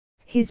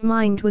His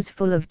mind was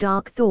full of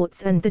dark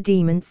thoughts and the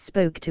demons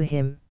spoke to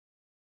him.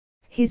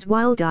 His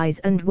wild eyes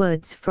and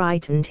words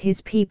frightened his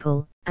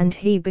people, and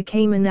he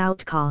became an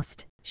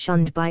outcast,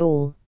 shunned by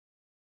all.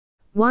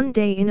 One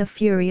day in a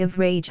fury of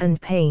rage and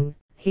pain,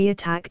 he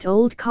attacked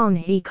old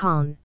Kanhi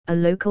Khan, a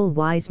local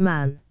wise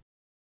man.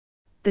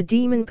 The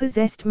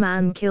demon-possessed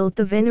man killed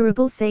the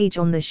venerable sage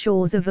on the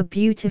shores of a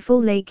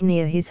beautiful lake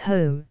near his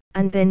home,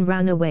 and then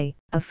ran away,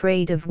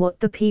 afraid of what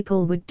the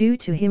people would do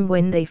to him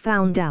when they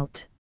found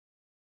out.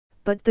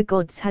 But the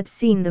gods had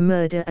seen the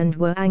murder and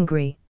were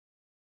angry.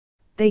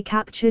 They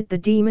captured the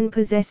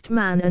demon-possessed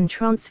man and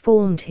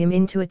transformed him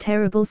into a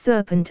terrible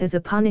serpent as a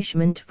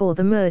punishment for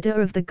the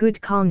murder of the good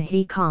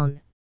Kanhi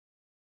Khan.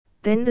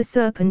 Then the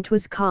serpent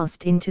was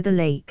cast into the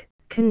lake,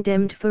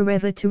 condemned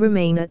forever to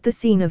remain at the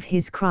scene of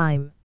his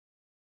crime.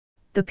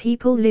 The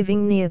people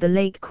living near the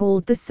lake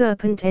called the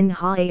serpent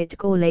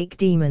Enhayat or lake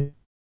demon.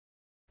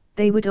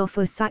 They would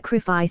offer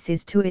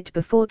sacrifices to it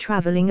before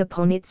traveling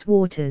upon its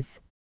waters.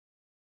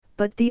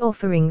 But the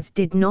offerings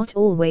did not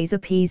always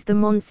appease the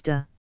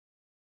monster.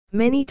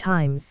 Many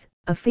times,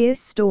 a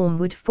fierce storm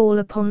would fall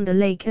upon the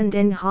lake and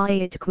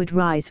Enhayat would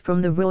rise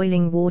from the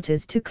roiling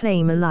waters to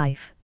claim a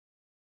life.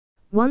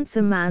 Once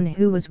a man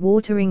who was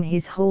watering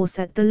his horse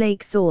at the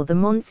lake saw the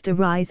monster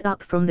rise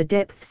up from the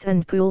depths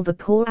and pull the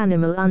poor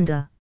animal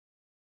under.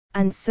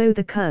 And so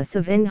the curse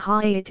of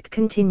Enhayat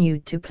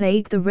continued to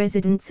plague the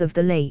residents of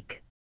the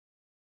lake.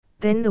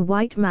 Then the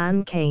white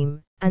man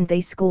came, and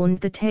they scorned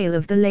the tale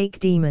of the lake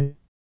demon.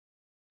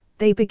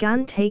 They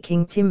began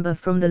taking timber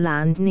from the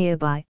land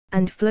nearby,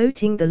 and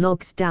floating the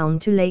logs down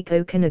to Lake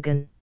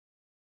Okanagan.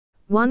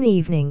 One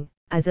evening,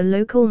 as a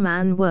local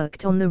man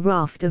worked on the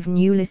raft of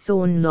newly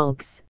sawn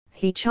logs,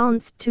 he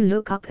chanced to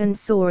look up and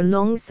saw a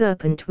long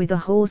serpent with a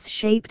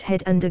horse-shaped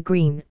head and a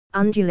green,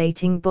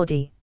 undulating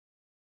body.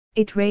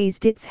 It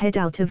raised its head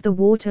out of the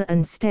water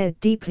and stared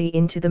deeply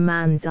into the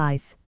man's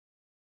eyes.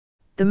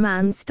 The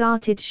man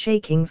started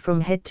shaking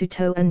from head to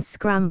toe and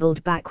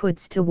scrambled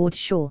backwards toward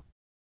shore.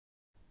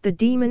 The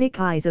demonic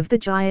eyes of the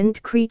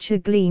giant creature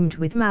gleamed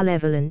with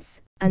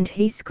malevolence, and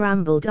he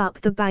scrambled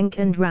up the bank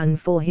and ran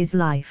for his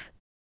life.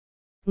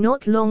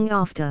 Not long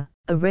after,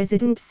 a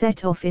resident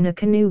set off in a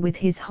canoe with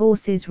his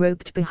horses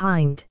roped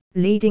behind,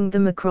 leading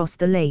them across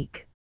the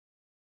lake.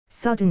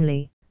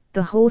 Suddenly,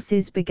 the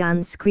horses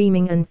began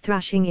screaming and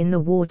thrashing in the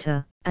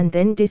water, and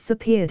then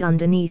disappeared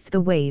underneath the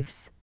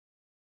waves.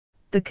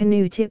 The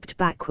canoe tipped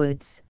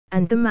backwards,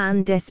 and the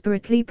man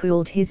desperately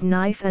pulled his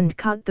knife and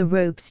cut the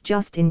ropes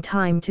just in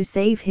time to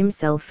save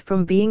himself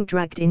from being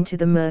dragged into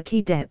the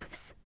murky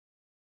depths.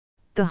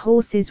 The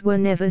horses were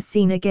never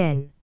seen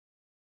again.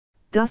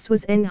 Thus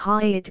was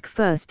Enhayat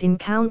first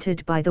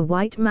encountered by the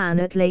white man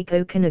at Lake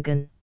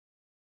Okanagan.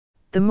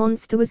 The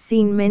monster was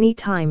seen many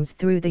times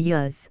through the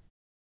years.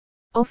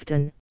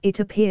 Often, it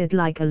appeared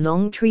like a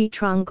long tree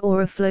trunk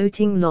or a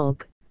floating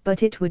log,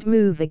 but it would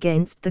move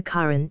against the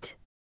current.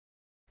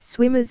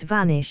 Swimmers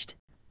vanished,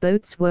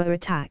 boats were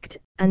attacked,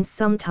 and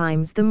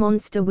sometimes the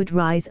monster would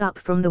rise up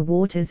from the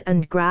waters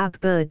and grab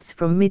birds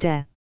from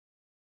midair.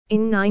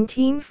 In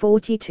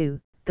 1942,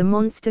 the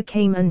monster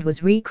came and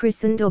was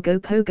rechristened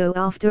Ogopogo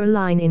after a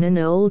line in an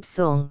old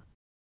song.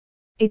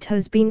 It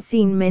has been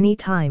seen many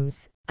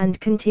times, and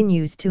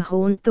continues to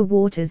haunt the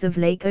waters of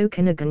Lake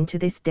Okanagan to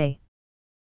this day.